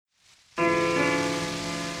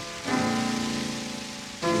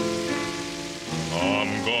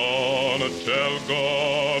tell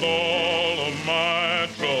God all of my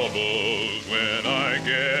troubles when I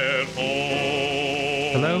get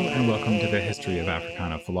home. Hello and welcome to the History of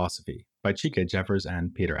Africana Philosophy by Chika Jeffers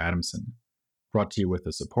and Peter Adamson, brought to you with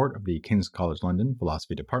the support of the King's College London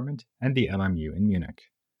Philosophy Department and the LMU in Munich,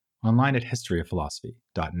 online at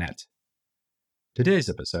historyofphilosophy.net. Today's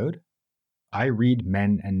episode, I Read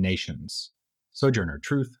Men and Nations, Sojourner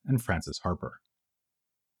Truth and Francis Harper.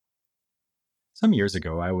 Some years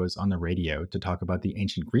ago, I was on the radio to talk about the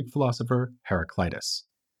ancient Greek philosopher Heraclitus.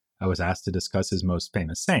 I was asked to discuss his most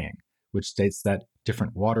famous saying, which states that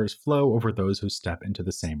different waters flow over those who step into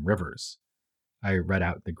the same rivers. I read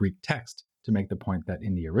out the Greek text to make the point that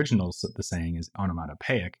in the original, the saying is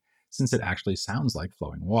onomatopoeic, since it actually sounds like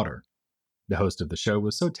flowing water. The host of the show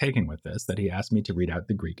was so taken with this that he asked me to read out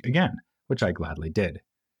the Greek again, which I gladly did,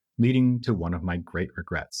 leading to one of my great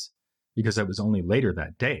regrets. Because it was only later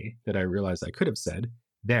that day that I realized I could have said,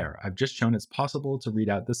 "There, I've just shown it's possible to read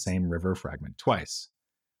out the same river fragment twice."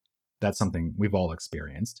 That's something we've all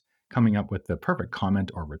experienced, coming up with the perfect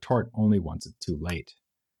comment or retort only once it's too late.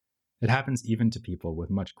 It happens even to people with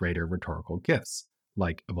much greater rhetorical gifts,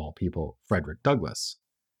 like, of all people, Frederick Douglass.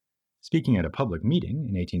 Speaking at a public meeting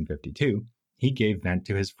in 1852, he gave vent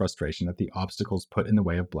to his frustration at the obstacles put in the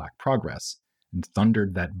way of black progress, and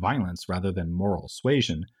thundered that violence rather than moral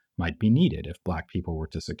suasion might be needed if black people were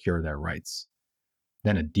to secure their rights.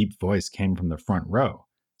 Then a deep voice came from the front row,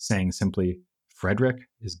 saying simply, "Frederick,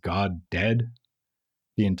 is God dead?"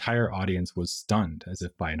 The entire audience was stunned as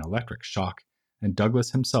if by an electric shock, and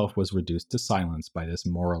Douglass himself was reduced to silence by this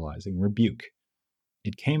moralizing rebuke.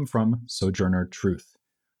 It came from Sojourner Truth,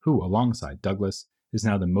 who, alongside Douglass, is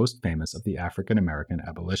now the most famous of the African-American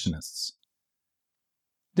abolitionists.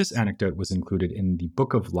 This anecdote was included in the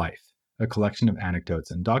Book of Life, a collection of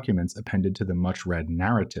anecdotes and documents appended to the much-read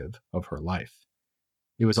narrative of her life.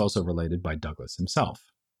 It was also related by Douglass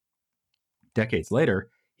himself. Decades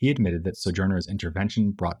later, he admitted that Sojourner's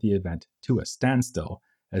intervention brought the event to a standstill,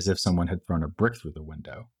 as if someone had thrown a brick through the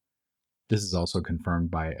window. This is also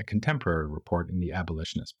confirmed by a contemporary report in the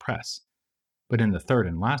abolitionist press. But in the third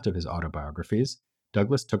and last of his autobiographies,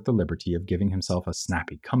 Douglass took the liberty of giving himself a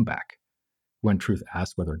snappy comeback. When Truth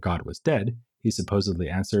asked whether God was dead, he supposedly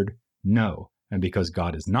answered, "No, and because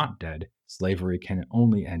God is not dead, slavery can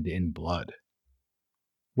only end in blood."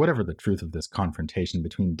 Whatever the truth of this confrontation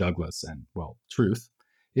between Douglass and, well, Truth,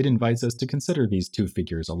 it invites us to consider these two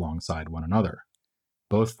figures alongside one another.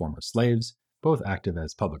 Both former slaves, both active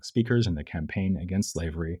as public speakers in the campaign against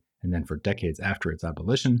slavery, and then for decades after its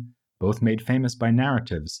abolition, both made famous by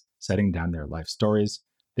narratives setting down their life stories,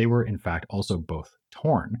 they were in fact also both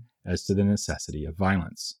torn as to the necessity of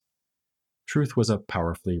violence. Truth was a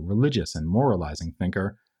powerfully religious and moralizing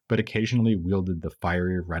thinker, but occasionally wielded the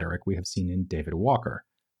fiery rhetoric we have seen in David Walker,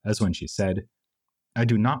 as when she said, "I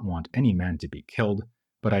do not want any man to be killed,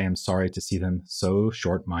 but I am sorry to see them so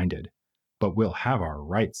short-minded. But we'll have our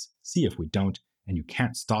rights, see if we don't, and you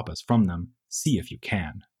can't stop us from them, see if you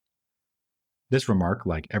can." This remark,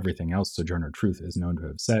 like everything else Sojourner Truth is known to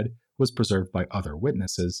have said, was preserved by other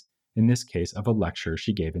witnesses, in this case of a lecture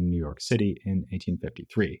she gave in New York City in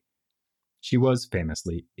 1853. She was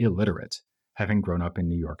famously illiterate, having grown up in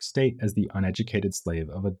New York State as the uneducated slave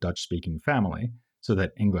of a Dutch-speaking family, so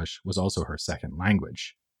that English was also her second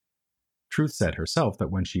language. Truth said herself that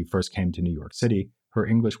when she first came to New York City, her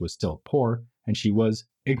English was still poor, and she was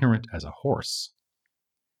ignorant as a horse.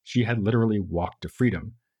 She had literally walked to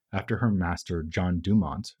freedom after her master John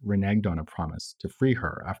Dumont reneged on a promise to free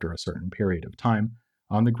her after a certain period of time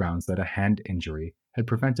on the grounds that a hand injury had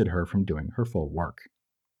prevented her from doing her full work.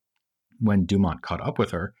 When Dumont caught up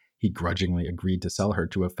with her, he grudgingly agreed to sell her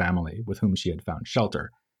to a family with whom she had found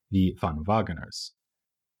shelter, the Van Wageners.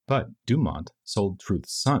 But Dumont sold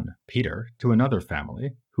Truth's son, Peter, to another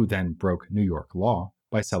family, who then broke New York law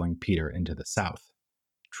by selling Peter into the South.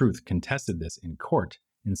 Truth contested this in court,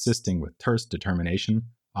 insisting with terse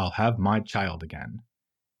determination, "I'll have my child again."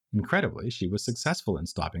 Incredibly, she was successful in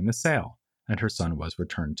stopping the sale, and her son was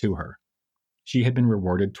returned to her. She had been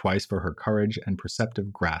rewarded twice for her courage and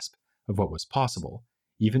perceptive grasp of what was possible,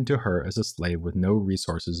 even to her as a slave with no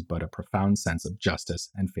resources but a profound sense of justice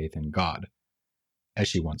and faith in God. As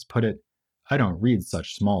she once put it, "I don't read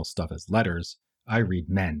such small stuff as letters, I read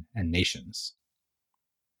men and nations."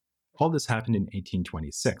 All this happened in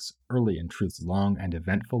 1826, early in Truth's long and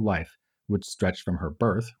eventful life, which stretched from her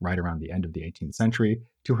birth, right around the end of the 18th century,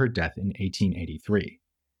 to her death in 1883.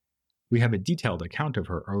 We have a detailed account of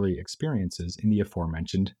her early experiences in the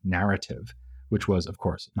aforementioned narrative, which was, of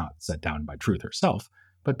course, not set down by Truth herself,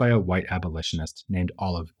 but by a white abolitionist named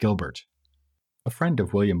Olive Gilbert. A friend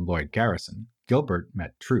of William Lloyd Garrison, Gilbert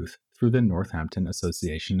met Truth through the Northampton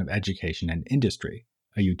Association of Education and Industry,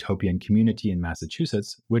 a utopian community in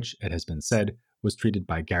Massachusetts which, it has been said, was treated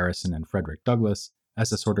by Garrison and Frederick Douglass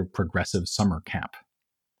as a sort of progressive summer camp.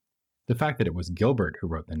 The fact that it was Gilbert who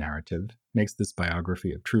wrote the narrative makes this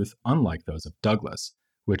biography of Truth unlike those of Douglass,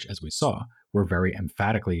 which, as we saw, were very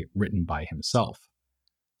emphatically written by himself.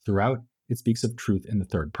 Throughout, it speaks of Truth in the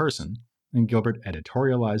third person, and Gilbert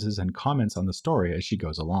editorializes and comments on the story as she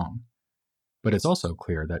goes along. But it's also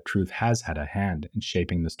clear that Truth has had a hand in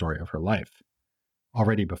shaping the story of her life.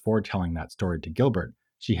 Already before telling that story to Gilbert,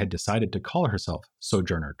 she had decided to call herself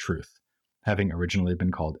Sojourner Truth, having originally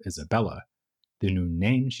been called Isabella. The new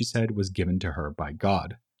name, she said, was given to her by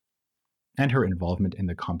God. And her involvement in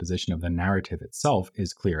the composition of the narrative itself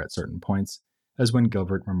is clear at certain points, as when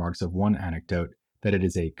Gilbert remarks of one anecdote that it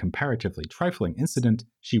is a comparatively trifling incident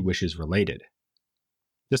she wishes related.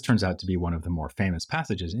 This turns out to be one of the more famous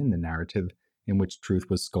passages in the narrative, in which Truth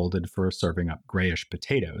was scolded for serving up grayish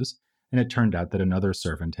potatoes, and it turned out that another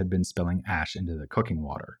servant had been spilling ash into the cooking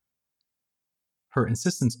water. Her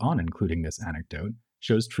insistence on including this anecdote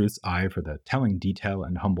shows Truth's eye for the telling detail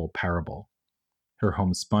and humble parable. Her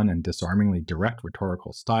homespun and disarmingly direct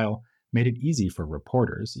rhetorical style made it easy for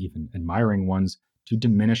reporters, even admiring ones, to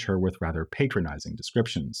diminish her with rather patronizing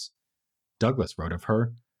descriptions. Douglass wrote of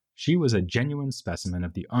her, "She was a genuine specimen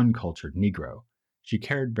of the uncultured Negro. She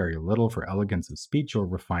cared very little for elegance of speech or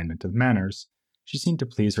refinement of manners. She seemed to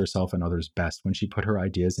please herself and others best when she put her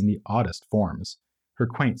ideas in the oddest forms. Her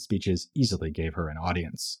quaint speeches easily gave her an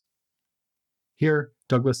audience." Here,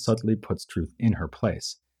 Douglass subtly puts Truth in her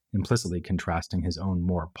place, implicitly contrasting his own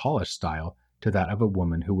more polished style to that of a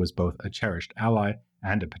woman who was both a cherished ally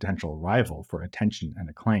and a potential rival for attention and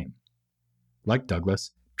acclaim. Like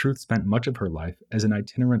Douglass, Truth spent much of her life as an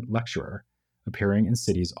itinerant lecturer, appearing in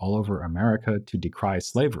cities all over America to decry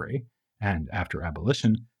slavery, and, after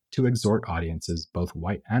abolition, to exhort audiences, both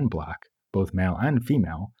white and black, both male and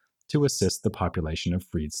female, to assist the population of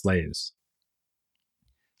freed slaves.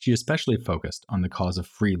 She especially focused on the cause of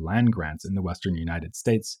free land grants in the western United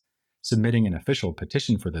States, submitting an official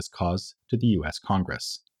petition for this cause to the U.S.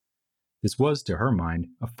 Congress. This was, to her mind,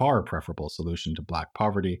 a far preferable solution to black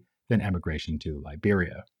poverty than emigration to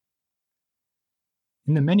Liberia.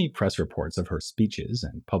 In the many press reports of her speeches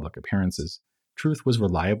and public appearances, Truth was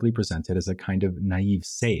reliably presented as a kind of naive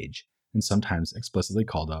sage, and sometimes explicitly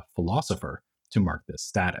called a philosopher, to mark this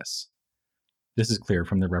status. This is clear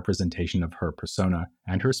from the representation of her persona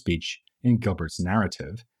and her speech in Gilbert's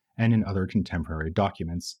narrative and in other contemporary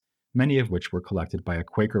documents, many of which were collected by a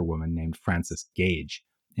Quaker woman named Frances Gage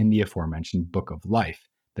in the aforementioned Book of Life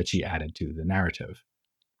that she added to the narrative.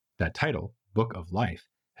 That title, Book of Life,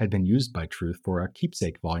 had been used by Truth for a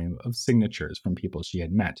keepsake volume of signatures from people she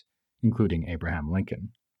had met, including Abraham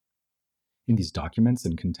Lincoln. In these documents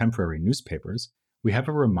and contemporary newspapers, we have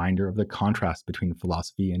a reminder of the contrast between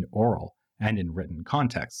philosophy in oral and in written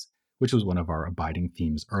contexts, which was one of our abiding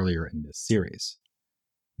themes earlier in this series.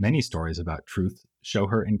 Many stories about Truth show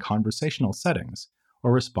her in conversational settings,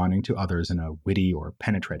 or responding to others in a witty or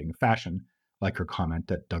penetrating fashion, like her comment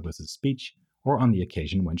at Douglass's speech, or on the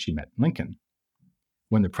occasion when she met Lincoln.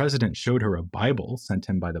 When the president showed her a Bible sent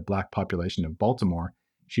him by the black population of Baltimore,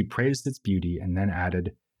 she praised its beauty and then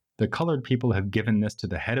added, "The colored people have given this to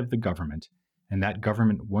the head of the government, and that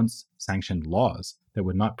government once sanctioned laws that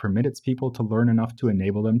would not permit its people to learn enough to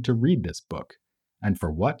enable them to read this book. And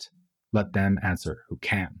for what? Let them answer who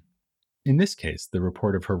can." In this case, the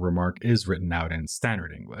report of her remark is written out in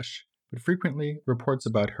standard English, but frequently reports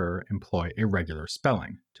about her employ irregular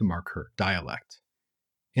spelling to mark her dialect.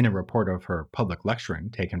 In a report of her public lecturing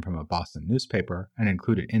taken from a Boston newspaper and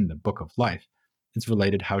included in the Book of Life, it's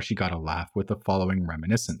related how she got a laugh with the following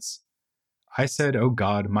reminiscence. "I said, 'Oh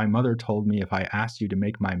God, my mother told me if I asked you to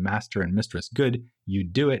make my master and mistress good,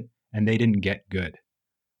 you'd do it, and they didn't get good.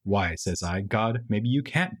 Why, says I, God, maybe you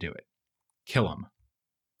can't do it. Kill 'em.'"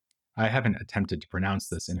 I haven't attempted to pronounce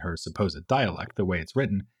this in her supposed dialect the way it's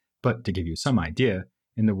written, but to give you some idea,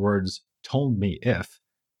 in the words "told me if,"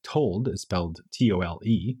 told is spelled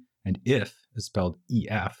T-O-L-E, and if is spelled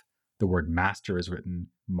E-F, the word master is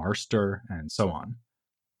written marster, and so on.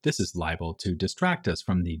 This is liable to distract us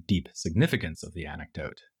from the deep significance of the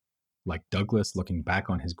anecdote. Like Douglass looking back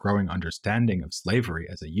on his growing understanding of slavery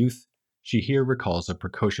as a youth, she here recalls a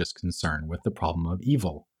precocious concern with the problem of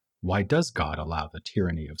evil. Why does God allow the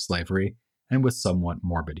tyranny of slavery? And with somewhat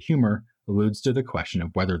morbid humor, alludes to the question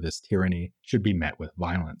of whether this tyranny should be met with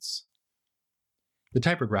violence. The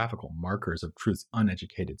typographical markers of Truth's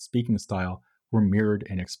uneducated speaking style were mirrored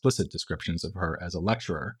in explicit descriptions of her as a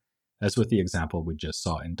lecturer, as with the example we just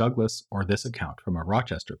saw in Douglass or this account from a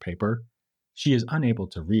Rochester paper. She is unable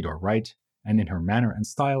to read or write, and in her manner and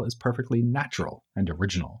style is perfectly natural and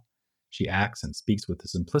original. She acts and speaks with the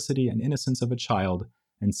simplicity and innocence of a child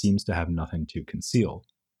and seems to have nothing to conceal.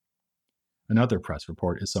 Another press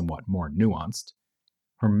report is somewhat more nuanced.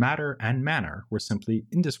 Her matter and manner were simply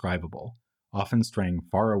indescribable, often straying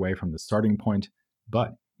far away from the starting point,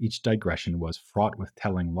 but each digression was fraught with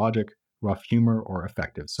telling logic, rough humor, or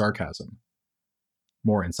effective sarcasm.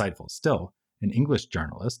 More insightful still, an English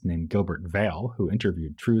journalist named Gilbert Vale, who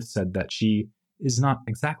interviewed Truth, said that she is not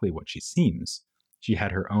exactly what she seems. She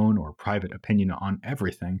had her own or private opinion on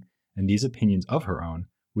everything, and these opinions of her own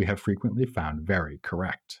we have frequently found very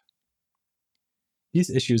correct. These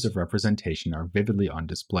issues of representation are vividly on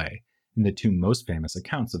display in the two most famous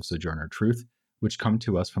accounts of Sojourner Truth, which come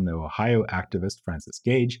to us from the Ohio activist Frances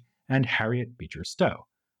Gage and Harriet Beecher Stowe,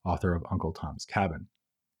 author of Uncle Tom's Cabin.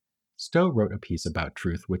 Stowe wrote a piece about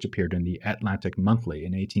Truth which appeared in the Atlantic Monthly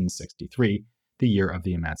in 1863, the year of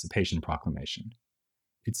the Emancipation Proclamation.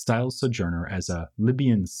 It styles Sojourner as a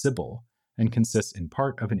Libyan Sibyl and consists in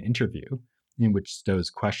part of an interview in which Stowe's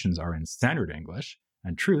questions are in standard English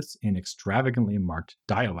and Truth's in extravagantly marked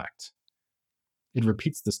dialect. It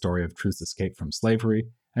repeats the story of Truth's escape from slavery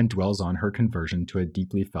and dwells on her conversion to a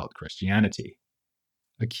deeply felt Christianity.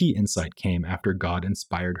 A key insight came after God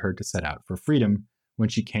inspired her to set out for freedom when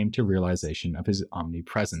she came to realization of his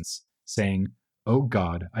omnipresence, saying, "Oh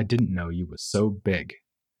God, I didn't know you was so big."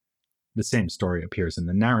 The same story appears in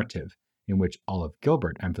the narrative, in which Olive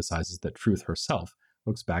Gilbert emphasizes that Truth herself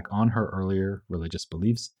looks back on her earlier religious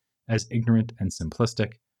beliefs as ignorant and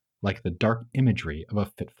simplistic, like the dark imagery of a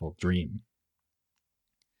fitful dream.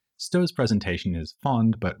 Stowe's presentation is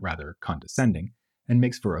fond but rather condescending, and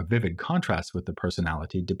makes for a vivid contrast with the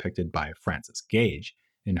personality depicted by Frances Gage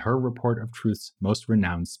in her report of Truth's most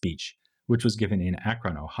renowned speech, which was given in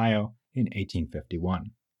Akron, Ohio in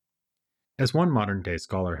 1851. As one modern-day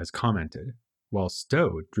scholar has commented, while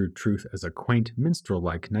Stowe drew Truth as a quaint,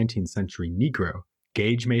 minstrel-like 19th century Negro,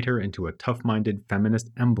 Gage made her into a tough-minded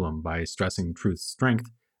feminist emblem by stressing Truth's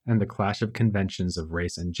strength and the clash of conventions of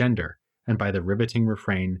race and gender, and by the riveting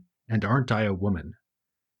refrain, "And aren't I a woman?"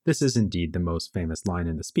 This is indeed the most famous line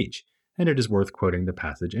in the speech, and it is worth quoting the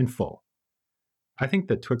passage in full. "I think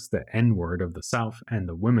that 'twixt the N-word of the South and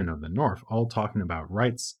the women of the North all talking about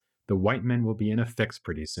rights, the white men will be in a fix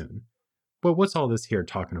pretty soon. But what's all this here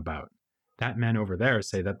talking about? That man over there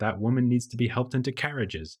say that woman needs to be helped into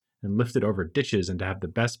carriages and lifted over ditches and to have the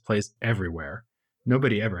best place everywhere.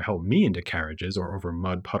 Nobody ever helped me into carriages or over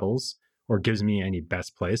mud puddles, or gives me any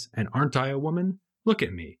best place, and aren't I a woman? Look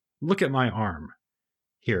at me. Look at my arm."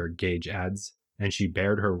 Here Gage adds, and she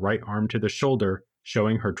bared her right arm to the shoulder,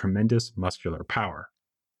 showing her tremendous muscular power.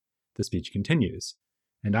 The speech continues,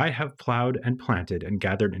 "And I have plowed and planted and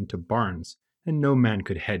gathered into barns, and no man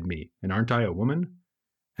could head me, and aren't I a woman?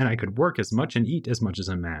 And I could work as much and eat as much as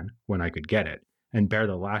a man, when I could get it, and bear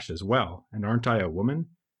the lash as well, and aren't I a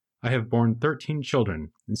woman? I have borne 13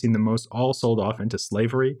 children, and seen the most all sold off into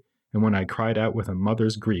slavery, and when I cried out with a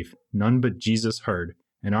mother's grief, none but Jesus heard,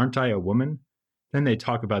 and aren't I a woman? Then they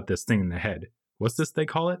talk about this thing in the head. What's this they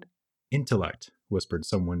call it?" "Intellect," whispered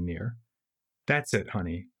someone near. "That's it,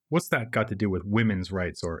 honey. What's that got to do with women's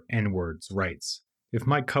rights or N-words rights? If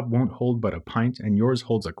my cup won't hold but a pint and yours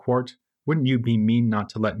holds a quart, wouldn't you be mean not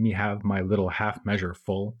to let me have my little half measure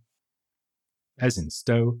full?" As in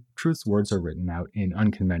Stowe, Truth's words are written out in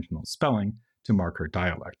unconventional spelling to mark her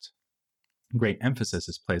dialect. Great emphasis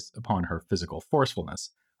is placed upon her physical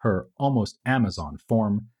forcefulness, her almost Amazon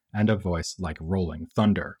form, and a voice like rolling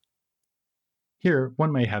thunder. Here,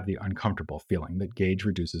 one may have the uncomfortable feeling that Gage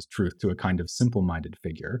reduces Truth to a kind of simple-minded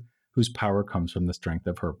figure whose power comes from the strength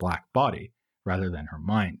of her black body rather than her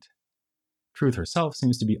mind. Truth herself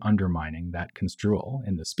seems to be undermining that construal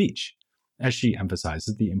in the speech, as she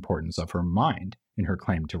emphasizes the importance of her mind in her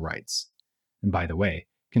claim to rights. And by the way,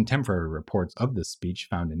 contemporary reports of this speech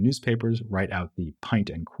found in newspapers write out the pint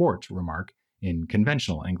and quart remark in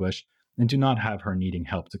conventional English and do not have her needing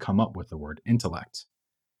help to come up with the word intellect.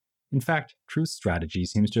 In fact, Truth's strategy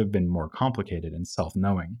seems to have been more complicated and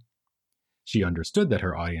self-knowing. She understood that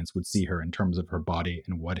her audience would see her in terms of her body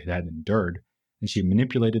and what it had endured, and she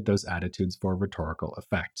manipulated those attitudes for rhetorical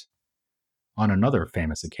effect. On another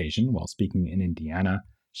famous occasion, while speaking in Indiana,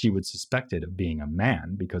 she was suspected of being a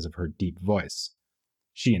man because of her deep voice.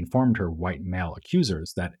 She informed her white male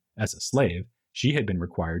accusers that, as a slave, she had been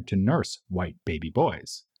required to nurse white baby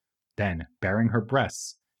boys. Then, baring her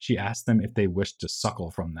breasts, she asked them if they wished to suckle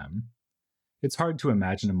from them. It's hard to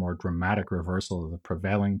imagine a more dramatic reversal of the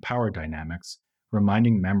prevailing power dynamics,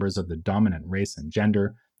 reminding members of the dominant race and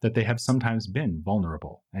gender that they have sometimes been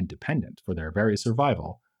vulnerable and dependent for their very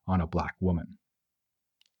survival on a black woman.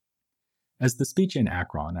 As the speech in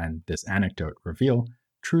Akron and this anecdote reveal,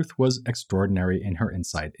 Truth was extraordinary in her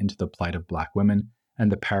insight into the plight of black women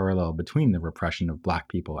and the parallel between the repression of black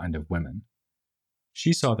people and of women.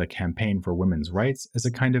 She saw the campaign for women's rights as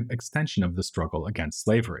a kind of extension of the struggle against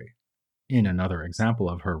slavery. In another example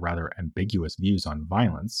of her rather ambiguous views on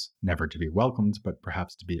violence, never to be welcomed but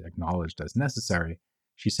perhaps to be acknowledged as necessary,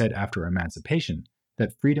 she said after emancipation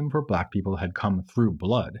that freedom for black people had come through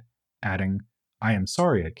blood, adding, "I am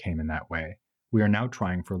sorry it came in that way. We are now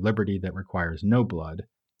trying for liberty that requires no blood,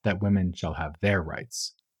 that women shall have their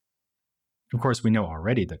rights." Of course, we know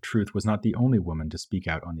already that Truth was not the only woman to speak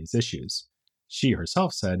out on these issues. She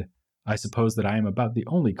herself said, "I suppose that I am about the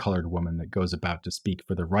only colored woman that goes about to speak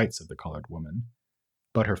for the rights of the colored woman."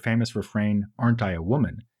 But her famous refrain, "Aren't I a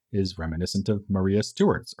woman?" is reminiscent of Maria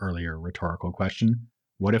Stewart's earlier rhetorical question,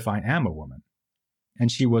 "What if I am a woman?" And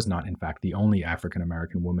she was not, in fact, the only African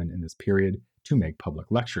American woman in this period to make public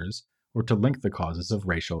lectures or to link the causes of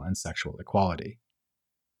racial and sexual equality.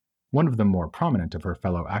 One of the more prominent of her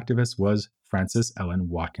fellow activists was Frances Ellen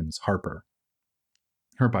Watkins Harper.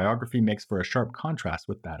 Her biography makes for a sharp contrast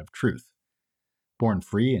with that of Truth. Born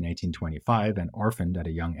free in 1825 and orphaned at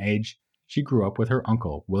a young age, she grew up with her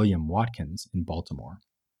uncle, William Watkins, in Baltimore.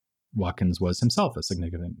 Watkins was himself a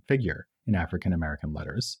significant figure in African American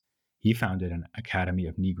letters. He founded an academy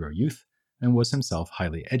of Negro youth and was himself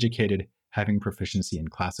highly educated, having proficiency in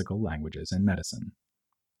classical languages and medicine.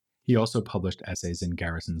 He also published essays in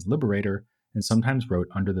Garrison's Liberator and sometimes wrote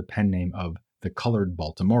under the pen name of the Colored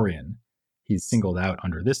Baltimorean. He's singled out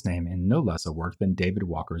under this name in no less a work than David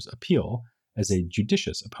Walker's Appeal as a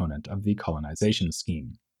judicious opponent of the colonization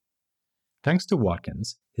scheme. Thanks to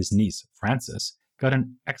Watkins, his niece, Frances, got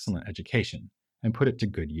an excellent education and put it to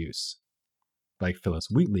good use. Like Phyllis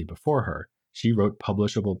Wheatley before her, she wrote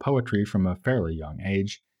publishable poetry from a fairly young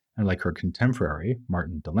age, and like her contemporary,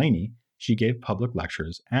 Martin Delany, she gave public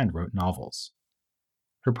lectures and wrote novels.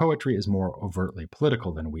 Her poetry is more overtly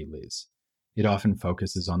political than Wheatley's. It often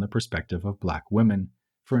focuses on the perspective of black women,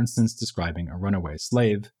 for instance describing a runaway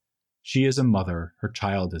slave. "She is a mother, her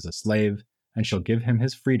child is a slave, and shall give him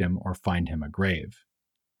his freedom or find him a grave."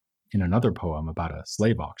 In another poem about a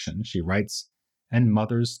slave auction, she writes, "And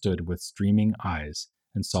mothers stood with streaming eyes,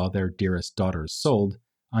 and saw their dearest daughters sold,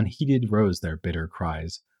 unheeded rose their bitter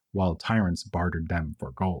cries, while tyrants bartered them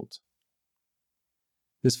for gold."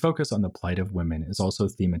 This focus on the plight of women is also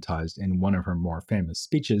thematized in one of her more famous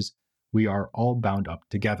speeches, "We Are All Bound Up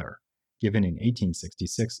Together," given in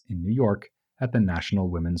 1866 in New York at the National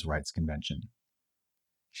Women's Rights Convention.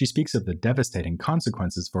 She speaks of the devastating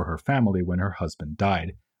consequences for her family when her husband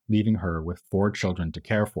died, leaving her with 4 children to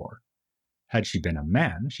care for. Had she been a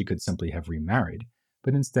man, she could simply have remarried,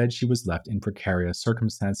 but instead she was left in precarious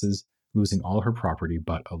circumstances, losing all her property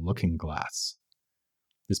but a looking-glass.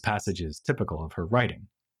 This passage is typical of her writing.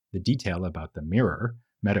 The detail about the mirror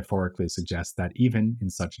metaphorically suggests that even in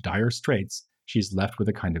such dire straits, she is left with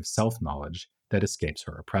a kind of self-knowledge that escapes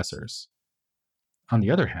her oppressors. On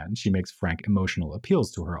the other hand, she makes frank emotional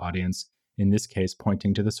appeals to her audience, in this case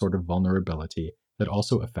pointing to the sort of vulnerability that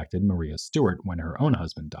also affected Maria Stewart when her own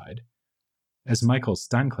husband died. As Michael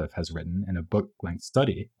Stancliffe has written in a book-length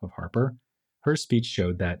study of Harper, her speech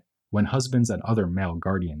showed that when husbands and other male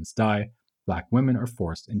guardians die, black women are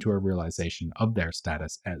forced into a realization of their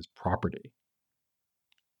status as property.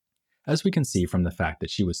 As we can see from the fact that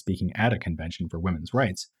she was speaking at a convention for women's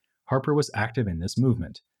rights, Harper was active in this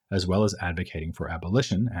movement, as well as advocating for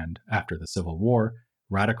abolition and, after the Civil War,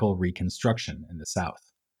 radical Reconstruction in the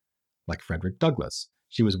South. Like Frederick Douglass,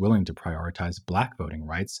 she was willing to prioritize black voting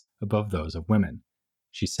rights above those of women.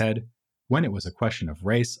 She said, "When it was a question of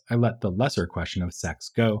race, I let the lesser question of sex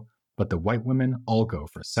go, but the white women all go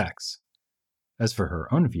for sex." As for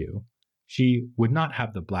her own view, she would not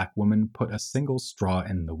have the black woman put a single straw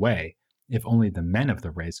in the way if only the men of the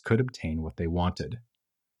race could obtain what they wanted.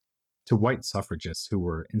 To white suffragists who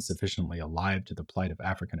were insufficiently alive to the plight of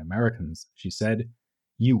African Americans, she said,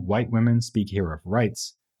 "You white women speak here of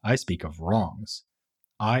rights, I speak of wrongs.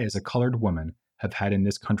 I, as a colored woman, have had in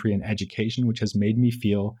this country an education which has made me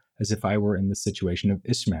feel as if I were in the situation of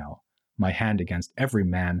Ishmael, my hand against every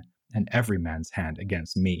man and every man's hand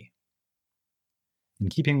against me." In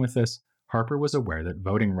keeping with this, Harper was aware that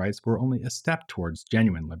voting rights were only a step towards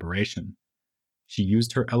genuine liberation. She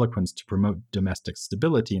used her eloquence to promote domestic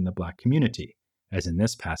stability in the black community, as in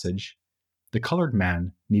this passage, "The colored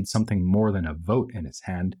man needs something more than a vote in his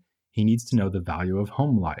hand. He needs to know the value of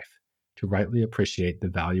home life, to rightly appreciate the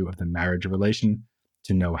value of the marriage relation,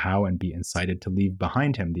 to know how and be incited to leave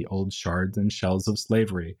behind him the old shards and shells of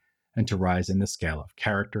slavery, and to rise in the scale of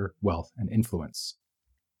character, wealth, and influence."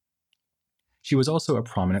 She was also a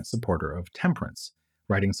prominent supporter of temperance,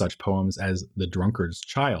 writing such poems as The Drunkard's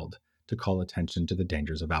Child to call attention to the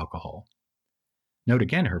dangers of alcohol. Note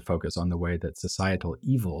again her focus on the way that societal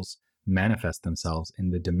evils manifest themselves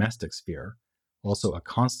in the domestic sphere, also a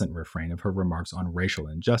constant refrain of her remarks on racial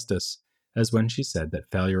injustice, as when she said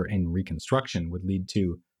that failure in Reconstruction would lead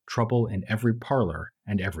to trouble in every parlor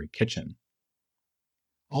and every kitchen.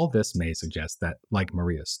 All this may suggest that, like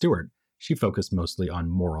Maria Stuart, she focused mostly on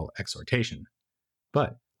moral exhortation.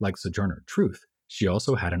 But, like Sojourner Truth, she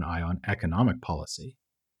also had an eye on economic policy.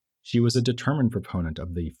 She was a determined proponent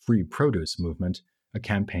of the free produce movement, a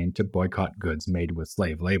campaign to boycott goods made with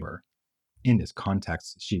slave labor. In this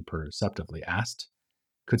context, she perceptively asked,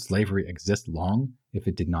 could slavery exist long if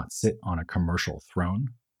it did not sit on a commercial throne?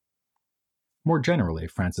 More generally,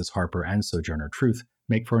 Frances Harper and Sojourner Truth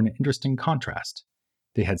make for an interesting contrast.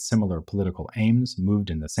 They had similar political aims, moved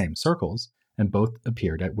in the same circles, and both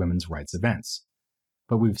appeared at women's rights events.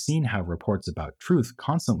 But we've seen how reports about Truth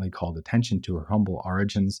constantly called attention to her humble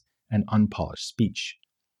origins and unpolished speech.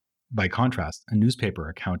 By contrast, a newspaper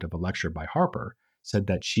account of a lecture by Harper said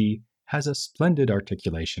that she has a splendid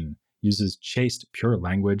articulation, uses chaste, pure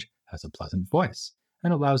language, has a pleasant voice,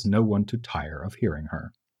 and allows no one to tire of hearing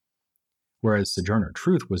her. Whereas Sojourner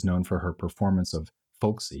Truth was known for her performance of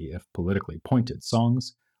folksy, if politically pointed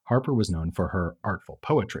songs, Harper was known for her artful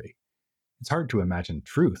poetry. It's hard to imagine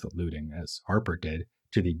Truth alluding, as Harper did,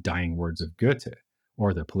 to the dying words of Goethe,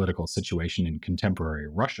 or the political situation in contemporary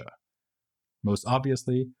Russia. Most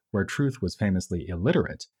obviously, where Truth was famously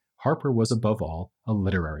illiterate, Harper was above all a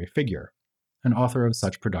literary figure, an author of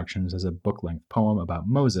such productions as a book-length poem about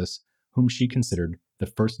Moses, whom she considered the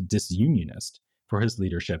first disunionist for his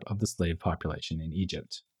leadership of the slave population in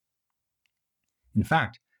Egypt. In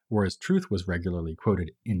fact, whereas Truth was regularly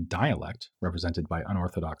quoted in dialect, represented by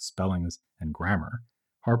unorthodox spellings and grammar,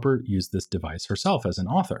 Harper used this device herself as an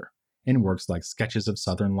author, in works like Sketches of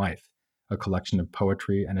Southern Life, a collection of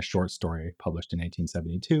poetry and a short story published in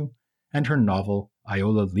 1872, and her novel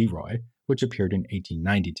Iola Leroy, which appeared in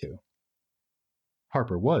 1892.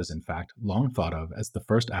 Harper was, in fact, long thought of as the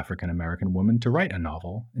first African-American woman to write a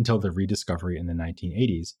novel until the rediscovery in the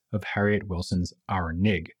 1980s of Harriet Wilson's Our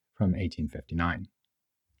Nig from 1859.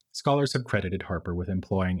 Scholars have credited Harper with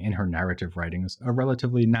employing in her narrative writings a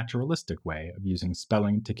relatively naturalistic way of using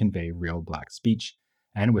spelling to convey real Black speech,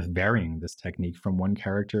 and with varying this technique from one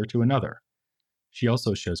character to another. She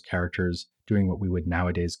also shows characters doing what we would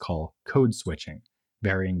nowadays call code switching,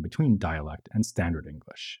 varying between dialect and standard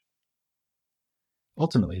English.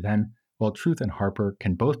 Ultimately, then, while Truth and Harper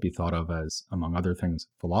can both be thought of as, among other things,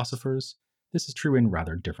 philosophers, this is true in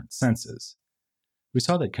rather different senses. We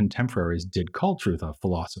saw that contemporaries did call Truth a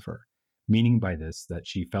philosopher, meaning by this that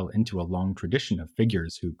she fell into a long tradition of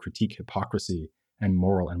figures who critique hypocrisy and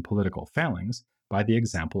moral and political failings by the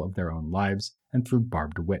example of their own lives and through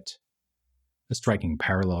barbed wit. A striking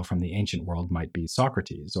parallel from the ancient world might be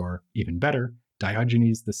Socrates, or, even better,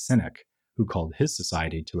 Diogenes the Cynic, who called his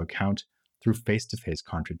society to account through face-to-face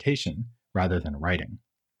confrontation rather than writing.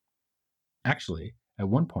 Actually, at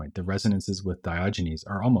one point, the resonances with Diogenes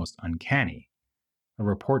are almost uncanny. A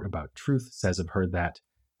report about Truth says of her that,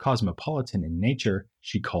 cosmopolitan in nature,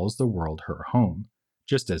 she calls the world her home,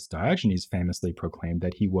 just as Diogenes famously proclaimed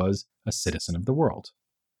that he was a citizen of the world.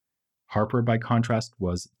 Harper, by contrast,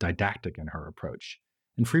 was didactic in her approach,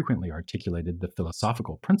 and frequently articulated the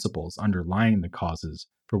philosophical principles underlying the causes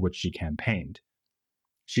for which she campaigned.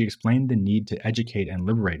 She explained the need to educate and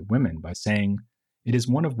liberate women by saying, "It is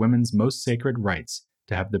one of women's most sacred rights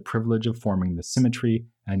to have the privilege of forming the symmetry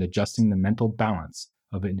and adjusting the mental balance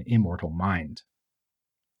of an immortal mind."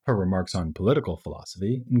 Her remarks on political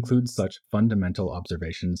philosophy include such fundamental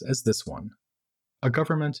observations as this one. A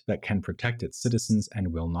government that can protect its citizens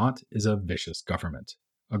and will not is a vicious government.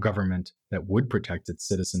 A government that would protect its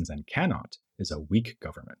citizens and cannot is a weak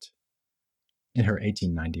government. In her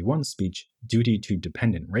 1891 speech, Duty to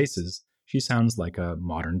Dependent Races, she sounds like a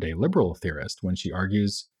modern-day liberal theorist when she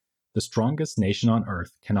argues, "The strongest nation on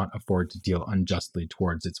earth cannot afford to deal unjustly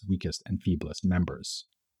towards its weakest and feeblest members."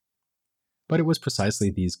 But it was precisely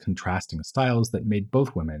these contrasting styles that made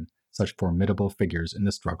both women such formidable figures in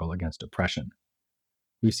the struggle against oppression.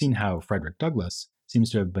 We've seen how Frederick Douglass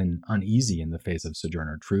seems to have been uneasy in the face of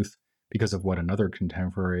Sojourner Truth because of what another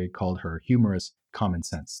contemporary called her humorous,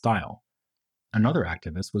 common-sense style. Another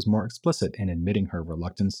activist was more explicit in admitting her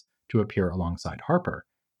reluctance to appear alongside Harper,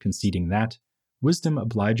 conceding that, "Wisdom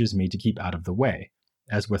obliges me to keep out of the way,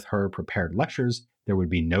 as with her prepared lectures there would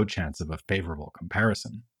be no chance of a favorable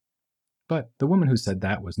comparison." But the woman who said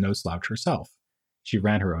that was no slouch herself. She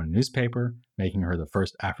ran her own newspaper, making her the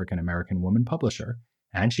first African-American woman publisher,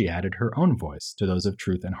 and she added her own voice to those of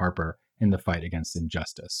Truth and Harper in the fight against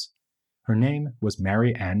injustice. Her name was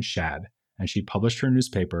Mary Ann Shadd, and she published her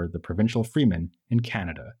newspaper, The Provincial Freeman, in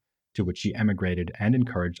Canada, to which she emigrated and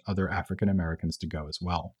encouraged other African Americans to go as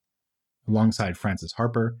well. Alongside Frances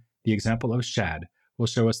Harper, the example of Shadd will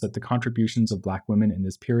show us that the contributions of Black women in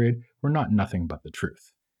this period were not nothing but the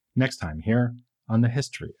truth. Next time here on the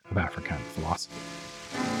History of Africana Philosophy.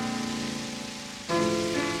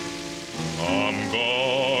 I'm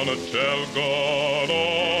gonna tell God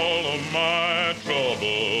all of my